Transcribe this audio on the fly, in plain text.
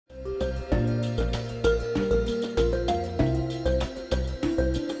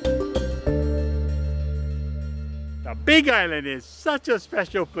Big Island is such a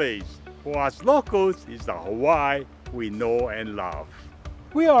special place. For us locals, it's the Hawaii we know and love.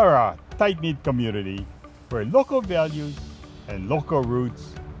 We are a tight-knit community where local values and local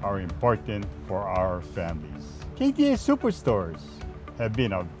roots are important for our families. KTA Superstores have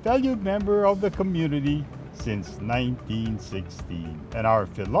been a valued member of the community since 1916, and our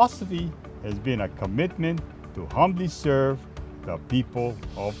philosophy has been a commitment to humbly serve the people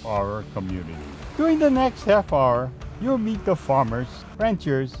of our community. During the next half hour, you'll meet the farmers,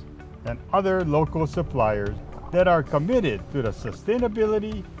 ranchers, and other local suppliers that are committed to the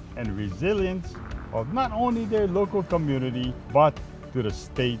sustainability and resilience of not only their local community, but to the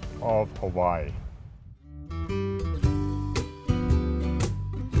state of Hawaii.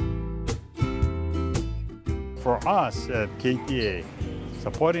 For us at KTA,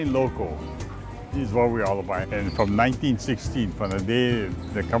 supporting local is what we're all about. And from 1916, from the day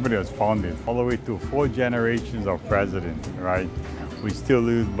the company was founded, all the way to 4 generations of presidents, right? We still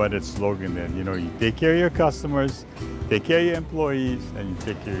live by that slogan that, you know, you take care of your customers, take care of your employees, and you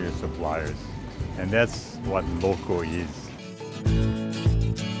take care of your suppliers. And that's what local is.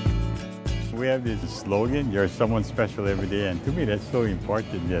 We have this slogan, you're someone special every day. And to me, that's so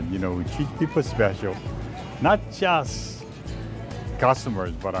important that, you know, we treat people special, not just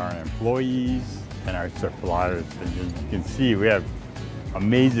customers, but our employees and our suppliers. And you can see we have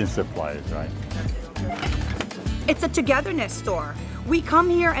amazing suppliers, right? It's a togetherness store. We come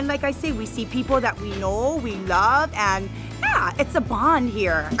here and like I say, we see people that we know, we love, and yeah, it's a bond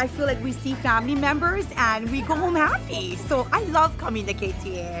here. I feel like we see family members and we go home happy. So I love coming to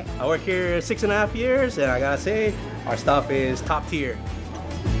KTA. I work here 6.5 years and I gotta say, our stuff is top tier.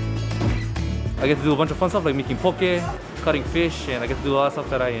 I get to do a bunch of fun stuff like making poke, cutting fish, and I get to do a lot of stuff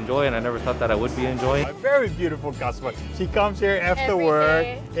that I enjoy and I never thought that I would be enjoying. A very beautiful customer. She comes here after work,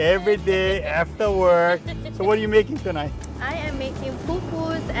 every day after work. So what are you making tonight? I am making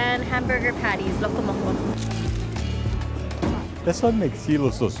pupus and hamburger patties, lokomoko. That's what makes Silo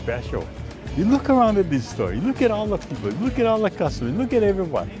so special. You look around at this store, you look at all the people, look at all the customers, look at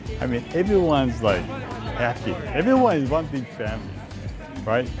everyone. I mean, everyone's like happy. Everyone is one big family,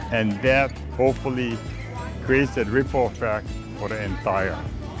 right? And that hopefully creates that ripple effect for the entire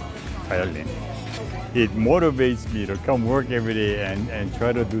island. It motivates me to come work every day and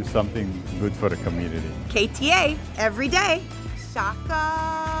try to do something good for the community. KTA, every day.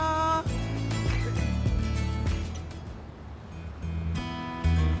 Shaka!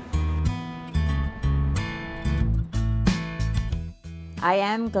 I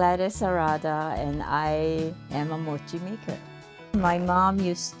am Gladys Arada and I am a mochi maker. My mom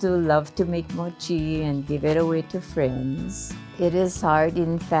used to love to make mochi and give it away to friends. It is hard.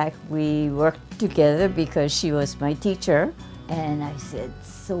 In fact, we worked together because she was my teacher. And I said,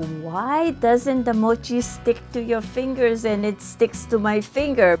 so why doesn't the mochi stick to your fingers and it sticks to my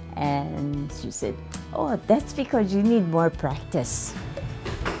finger? And she said, oh, that's because you need more practice.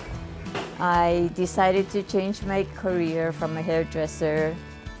 I decided to change my career from a hairdresser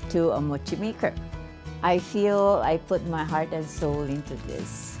to a mochi maker. I feel I put my heart and soul into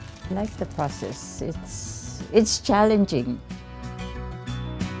this. I like the process. It's challenging.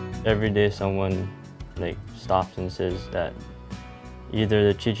 Every day someone stops and says that either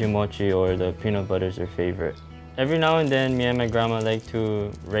the chichi mochi or the peanut butter is their favorite. Every now and then, me and my grandma like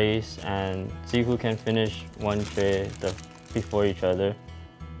to race and see who can finish one tray before each other.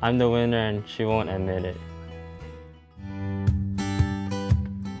 I'm the winner and she won't admit it.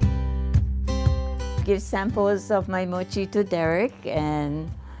 Give samples of my mochi to Derek and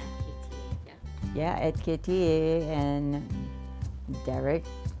at KTA, and Derek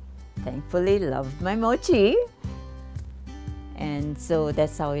thankfully loved my mochi, and so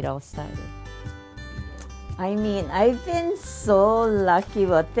that's how it all started. I mean, I've been so lucky.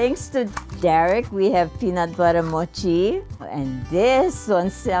 Well, thanks to Derek, we have peanut butter mochi, and this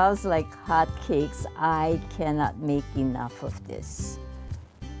one sells like hotcakes. I cannot make enough of this.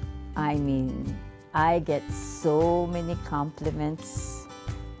 I mean, I get so many compliments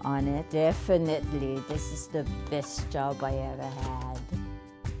on it. Definitely, this is the best job I ever had.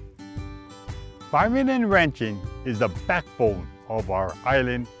 Farming and ranching is the backbone of our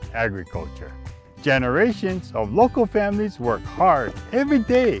island agriculture. Generations of local families work hard every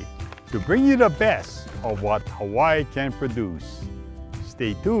day to bring you the best of what Hawaii can produce.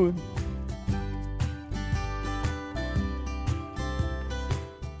 Stay tuned.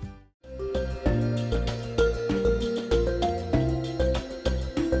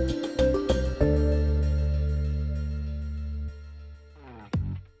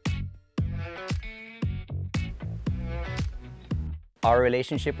 Our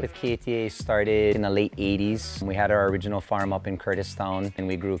relationship with KTA started in the late 80s. We had our original farm up in Curtistown and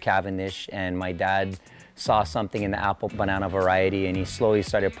we grew Cavendish, and my dad saw something in the apple banana variety and he slowly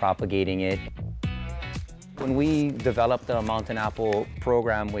started propagating it. When we developed the Mountain Apple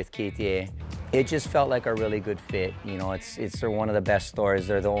program with KTA, it just felt like a really good fit. You know, they're one of the best stores.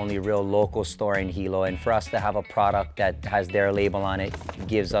 They're the only real local store in Hilo, and for us to have a product that has their label on it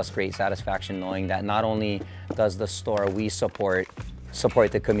gives us great satisfaction knowing that not only does the store we support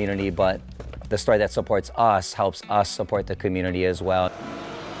the community, but the store that supports us helps us support the community as well.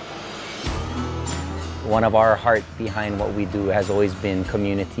 One of our heart behind what we do has always been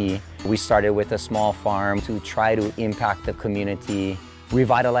community. We started with a small farm to try to impact the community,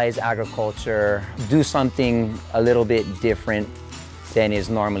 revitalize agriculture, do something a little bit different than is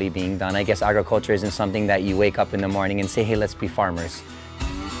normally being done. I guess agriculture isn't something that you wake up in the morning and say, hey, let's be farmers.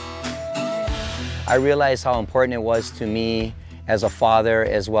 I realized how important it was to me as a father,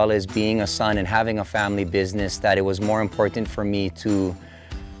 as well as being a son and having a family business, that it was more important for me to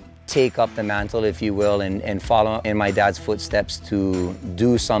take up the mantle, if you will, and follow in my dad's footsteps to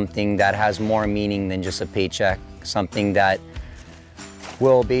do something that has more meaning than just a paycheck, something that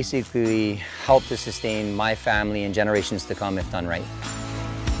will basically help to sustain my family and generations to come if done right.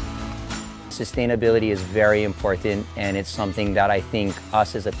 Sustainability is very important, and it's something that I think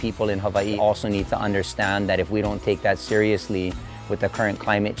us as a people in Hawaii also need to understand, that if we don't take that seriously with the current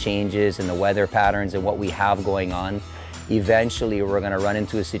climate changes and the weather patterns and what we have going on, eventually we're going to run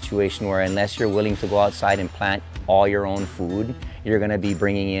into a situation where unless you're willing to go outside and plant all your own food, you're going to be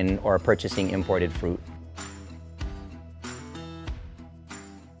bringing in or purchasing imported fruit.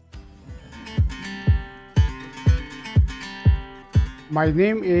 My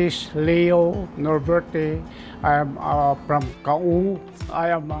name is Leo Norberte. I am from Kau.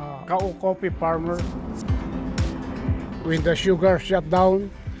 I am a Kau coffee farmer. When the sugar shut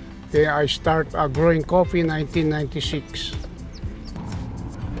down, then I start growing coffee in 1996.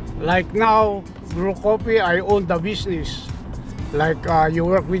 Like now, grow coffee, I own the business. Like you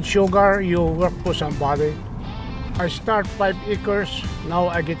work with sugar, you work for somebody. I start 5 acres, now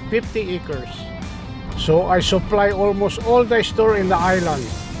I get 50 acres. So I supply almost all the store in the island,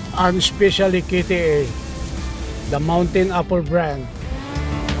 and especially KTA, the Mountain Apple brand.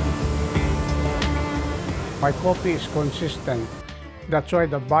 My coffee is consistent. That's why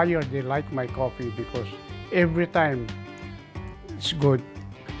the buyer, they like my coffee, because every time it's good.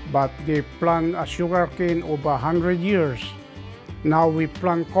 But they plant a sugarcane over 100 years. Now we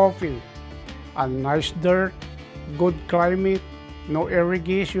plant coffee, a nice dirt, good climate, no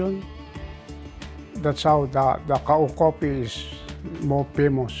irrigation. That's how the Kau coffee is more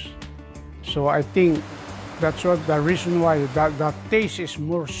famous. So I think that's what the reason why the taste is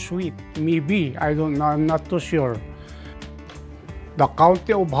more sweet. Maybe, I don't know, I'm not too sure. The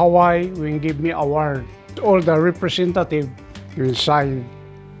County of Hawaii will give me award. All the representative will sign.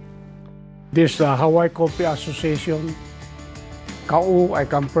 This Hawaii Coffee Association. Kau, I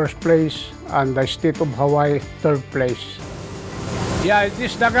come first place, and the state of Hawaii, third place. Yeah,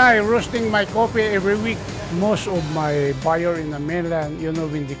 this is the guy roasting my coffee every week. Most of my buyer in the mainland, you know,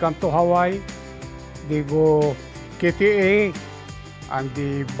 when they come to Hawaii, they go KTA and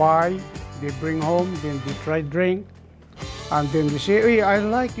they buy, they bring home, then they try drink, and then they say, hey, I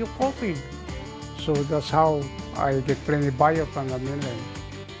like your coffee. So that's how I get plenty buyer from the mainland.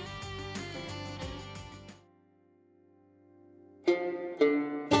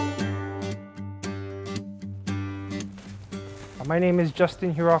 My name is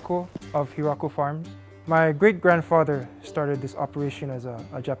Justin Hirako of Hirako Farms. My great-grandfather started this operation as a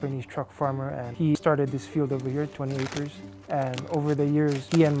Japanese truck farmer, and he started this field over here, 20 acres. And over the years,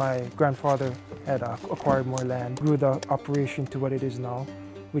 he and my grandfather had acquired more land, grew the operation to what it is now,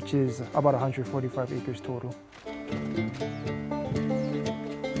 which is about 145 acres total.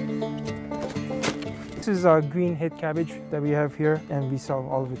 This is a green head cabbage that we have here, and we sell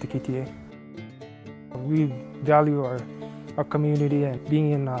all of it to KTA. We value our community, and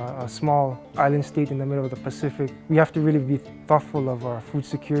being in a small island state in the middle of the Pacific, we have to really be thoughtful of our food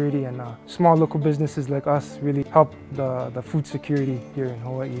security, and small local businesses like us really help the food security here in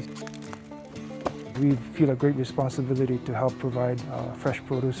Hawaii. We feel a great responsibility to help provide fresh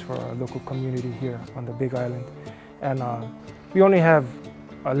produce for our local community here on the Big Island. And we only have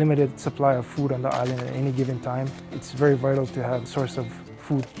a limited supply of food on the island at any given time. It's very vital to have a source of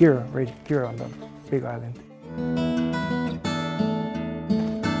food here, right here on the Big Island.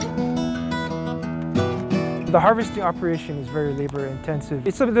 The harvesting operation is very labor intensive.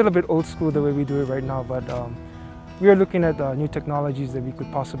 It's a little bit old school the way we do it right now, but we are looking at new technologies that we could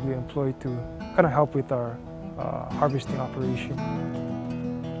possibly employ to kind of help with our harvesting operation.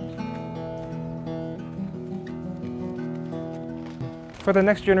 For the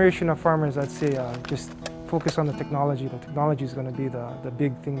next generation of farmers, I'd say just focus on the technology. The technology is going to be the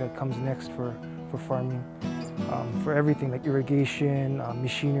big thing that comes next for farming. For everything like irrigation,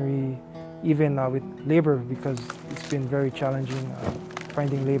 machinery, even with labor, because it's been very challenging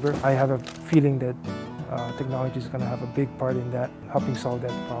finding labor. I have a feeling that technology is going to have a big part in that, helping solve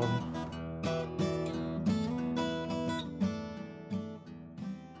that problem.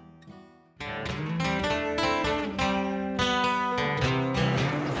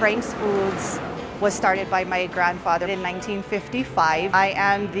 Frank's Foods was started by my grandfather in 1955. I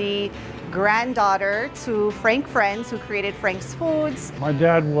am the granddaughter to Frank Friends, who created Frank's Foods. My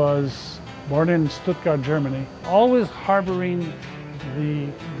dad was born in Stuttgart, Germany, always harboring the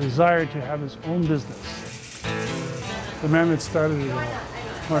desire to have his own business. The man that started it all,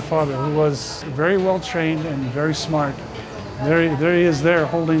 my father, who was very well trained and very smart. There he is there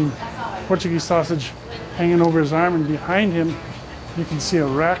holding Portuguese sausage hanging over his arm, and behind him you can see a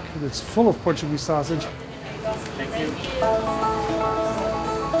rack that's full of Portuguese sausage. Thank you.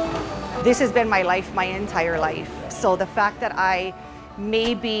 This has been my life, my entire life. So the fact that I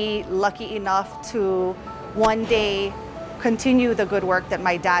may be lucky enough to one day continue the good work that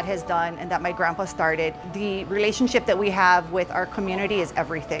my dad has done and that my grandpa started, the relationship that we have with our community is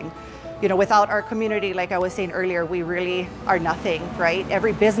everything. You know, without our community, like I was saying earlier, we really are nothing, right?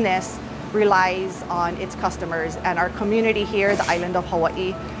 Every business relies on its customers, and our community here, the island of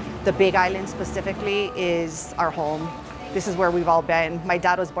Hawaii, the Big Island specifically, is our home. This is where we've all been. My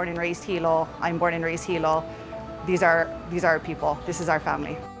dad was born and raised Hilo. I'm born and raised Hilo. These are our people. This is our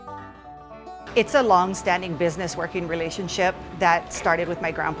family. It's a long-standing business working relationship that started with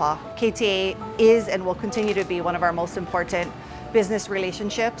my grandpa. KTA is and will continue to be one of our most important business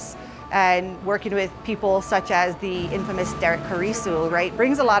relationships, and working with people such as the infamous Derek Karisu, right,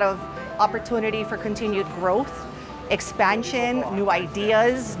 brings a lot of opportunity for continued growth, expansion, new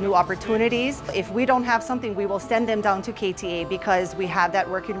ideas, new opportunities. If we don't have something, we will send them down to KTA because we have that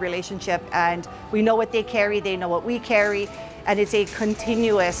working relationship and we know what they carry, they know what we carry, and it's a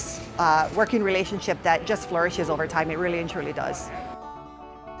continuous working relationship that just flourishes over time. It really and truly does.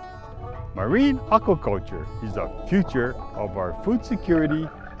 Marine aquaculture is the future of our food security,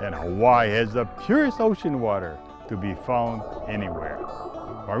 and Hawaii has the purest ocean water to be found anywhere.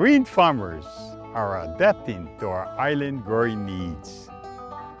 Marine farmers are adapting to our island growing needs.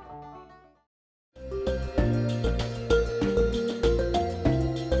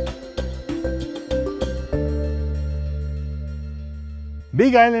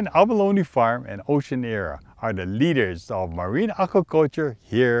 Big Island Abalone Farm and Ocean Era are the leaders of marine aquaculture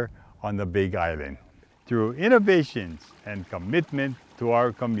here on the Big Island. Through innovations and commitment to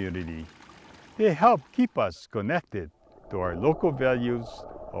our community, they help keep us connected to our local values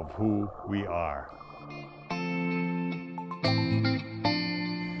of who we are.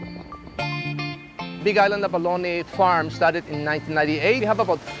 Big Island Abalone Farm started in 1998. We have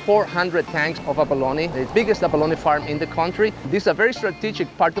about 400 tanks of abalone, the biggest abalone farm in the country. This is a very strategic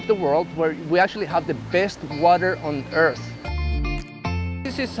part of the world where we actually have the best water on earth.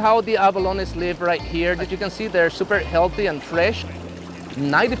 This is how the abalones live right here. As you can see, they're super healthy and fresh.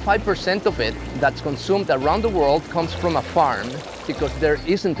 95% of it that's consumed around the world comes from a farm because there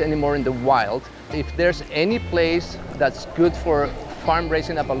isn't any more in the wild. If there's any place that's good for farm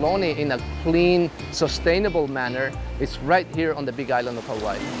raising abalone in a clean, sustainable manner, it's right here on the Big Island of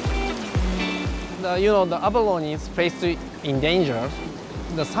Hawaii. The abalone is faced in danger.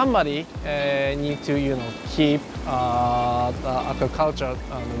 Somebody needs to keep the aquaculture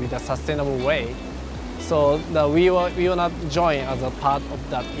with a sustainable way. So we will not join as a part of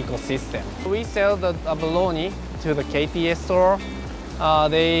that ecosystem. We sell the abalone to the KTA store.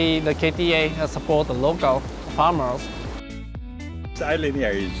 The KTA support the local farmers. This island here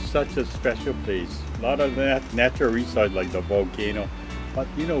is such a special place. A lot of natural resources like the volcano, but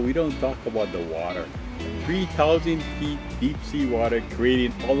we don't talk about the water. 3,000 feet deep sea water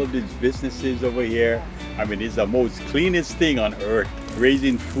creating all of these businesses over here. I mean, it's the most cleanest thing on earth,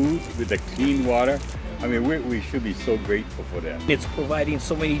 raising food with the clean water. I mean, we should be so grateful for that. It's providing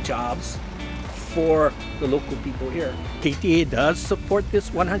so many jobs for the local people here. KTA does support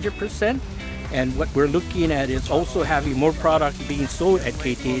this 100%, and what we're looking at is also having more products being sold at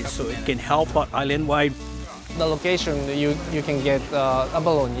KTA so it can help out island-wide. The location you can get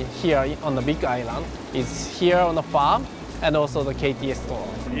abalone here on the Big Island is here on the farm and also the KTA store.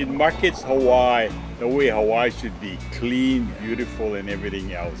 It markets Hawaii the way Hawaii should be, clean, beautiful, and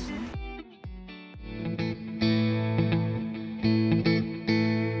everything else.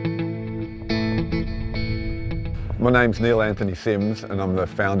 My name's Neil Anthony Sims and I'm the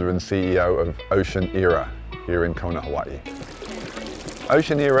founder and CEO of Ocean Era here in Kona, Hawaii.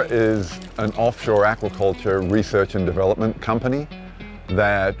 Ocean Era is an offshore aquaculture research and development company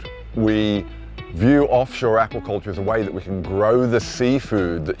that we view offshore aquaculture as a way that we can grow the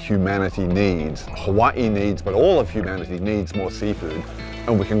seafood that humanity needs. Hawaii needs, but all of humanity needs more seafood,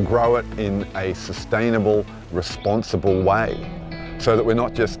 and we can grow it in a sustainable, responsible way so that we're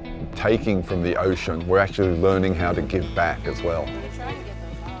not just taking from the ocean, we're actually learning how to give back as well.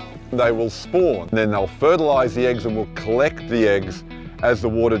 They will spawn, then they'll fertilize the eggs and we'll collect the eggs as the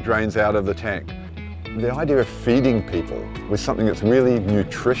water drains out of the tank. The idea of feeding people with something that's really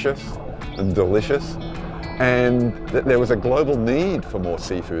nutritious and delicious, and that there was a global need for more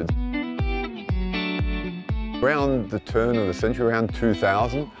seafood. Around the turn of the century, around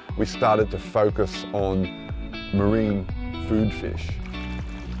 2000, we started to focus on marine food fish.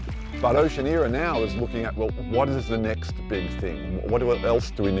 But Ocean Era now is looking at, well, what is the next big thing? What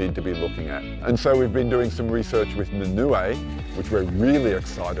else do we need to be looking at? And so we've been doing some research with Nanue, which we're really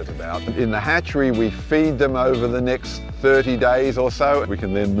excited about. In the hatchery, we feed them over the next 30 days or so. We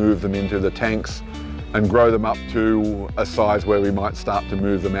can then move them into the tanks and grow them up to a size where we might start to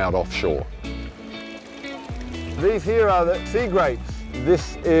move them out offshore. These here are the sea grapes.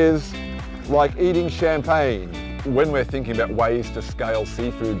 This is like eating champagne. When we're thinking about ways to scale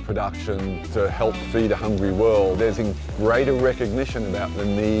seafood production to help feed a hungry world, there's greater recognition about the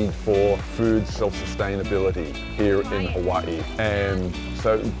need for food self-sustainability here in Hawaii. And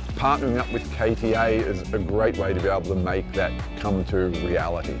so partnering up with KTA is a great way to be able to make that come to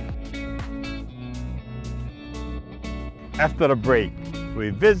reality. After the break, we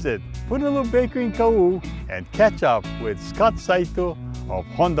visit Punaluu Bakery in Kau and catch up with Scott Saito of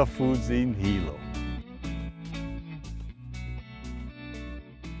Honda Foods in Hilo.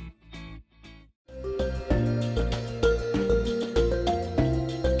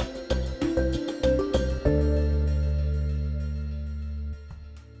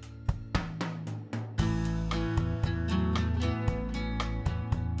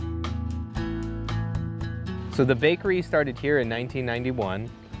 So the bakery started here in 1991.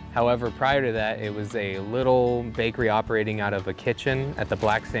 However, prior to that, it was a little bakery operating out of a kitchen at the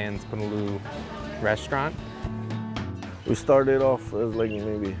Black Sands Punaluu restaurant. We started off as like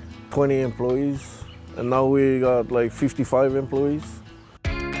maybe 20 employees, and now we got like 55 employees.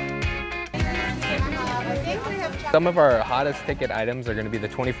 Some of our hottest ticket items are going to be the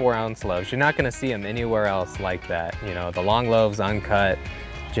 24-ounce loaves. You're not going to see them anywhere else like that. You know, the long loaves, uncut,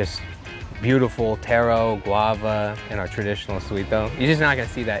 just beautiful taro, guava, and our traditional suito. You're just not going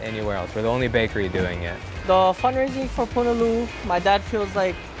to see that anywhere else. We're the only bakery doing it. The fundraising for Punaluu, my dad feels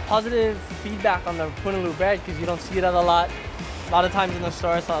like positive feedback on the Punaluu bread because you don't see it a lot. A lot of times in the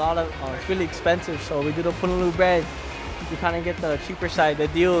store, it's it's really expensive. So we do the Punaluu bread. You kind of get the cheaper side, the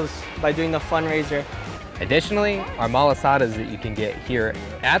deals, by doing the fundraiser. Additionally, our malasadas that you can get here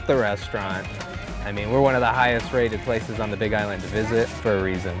at the restaurant, I mean, we're one of the highest rated places on the Big Island to visit for a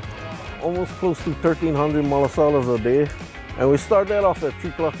reason. Almost close to 1,300 malasadas a day, and we start that off at 2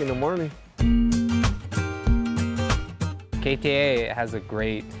 o'clock in the morning. KTA has a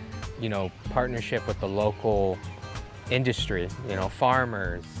great, partnership with the local industry,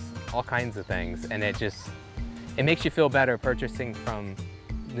 farmers, all kinds of things, and it makes you feel better purchasing from,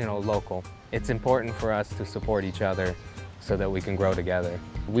 local. It's important for us to support each other so that we can grow together.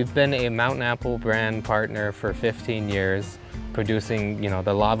 We've been a Mountain Apple brand partner for 15 years, producing,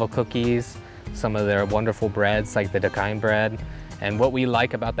 the lava cookies, some of their wonderful breads like the Dakain bread. And what we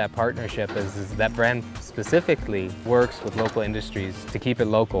like about that partnership is that brand specifically works with local industries to keep it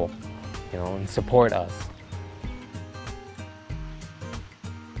local, and support us.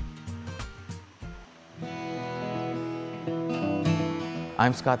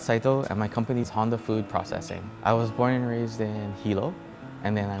 I'm Scott Saito and my company is Honda Food Processing. I was born and raised in Hilo,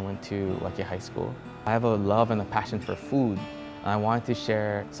 and then I went to Waikiki High School. I have a love and a passion for food, and I wanted to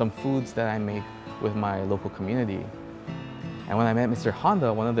share some foods that I make with my local community. And when I met Mr.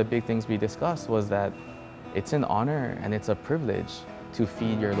 Honda, one of the big things we discussed was that it's an honor and it's a privilege to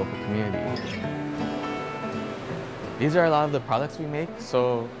feed your local community. These are a lot of the products we make.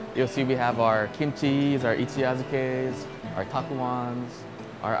 So you'll see we have our kimchis, our ichiazukes, our takuans,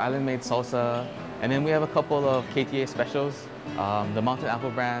 our island-made salsa, and then we have a couple of KTA specials, the Mountain Apple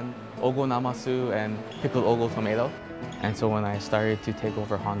brand, Ogo Namasu, and pickled Ogo tomato. And so when I started to take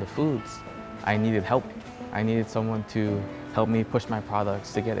over Honda Foods, I needed help. I needed someone to help me push my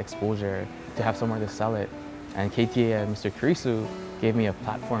products, to get exposure, to have somewhere to sell it. And KTA and Mr. Kurisu gave me a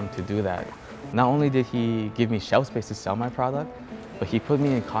platform to do that. Not only did he give me shelf space to sell my product, but he put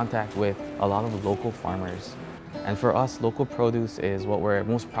me in contact with a lot of local farmers. And for us, local produce is what we're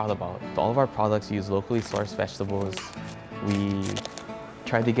most proud about. All of our products use locally sourced vegetables. We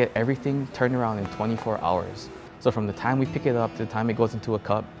try to get everything turned around in 24 hours. So from the time we pick it up to the time it goes into a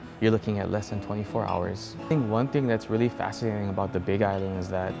cup, you're looking at less than 24 hours. I think one thing that's really fascinating about the Big Island is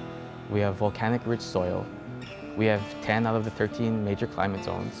that we have volcanic rich soil. We have 10 out of the 13 major climate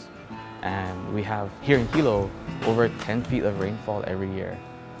zones. And we have, here in Hilo, over 10 feet of rainfall every year.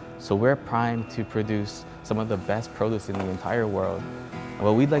 So we're primed to produce some of the best produce in the entire world. And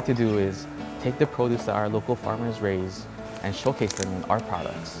what we'd like to do is take the produce that our local farmers raise and showcase them in our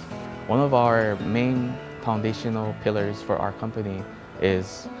products. One of our main foundational pillars for our company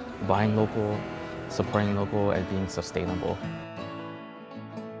is buying local, supporting local, and being sustainable.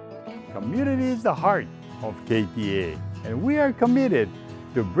 Community is the heart of KTA, and we are committed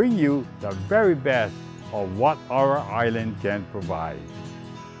to bring you the very best of what our island can provide.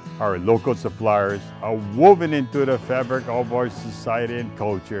 Our local suppliers are woven into the fabric of our society and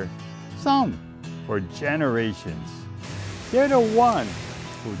culture, some for generations. They're the ones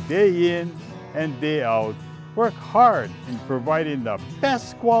who day in and day out work hard in providing the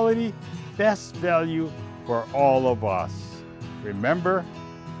best quality, best value for all of us. Remember,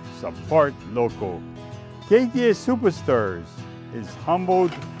 support local. KTA Superstores is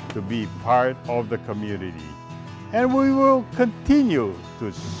humbled to be part of the community, and we will continue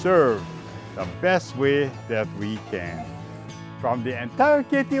to serve the best way that we can. From the entire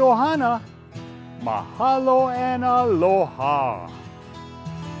KTA Ohana, mahalo and aloha.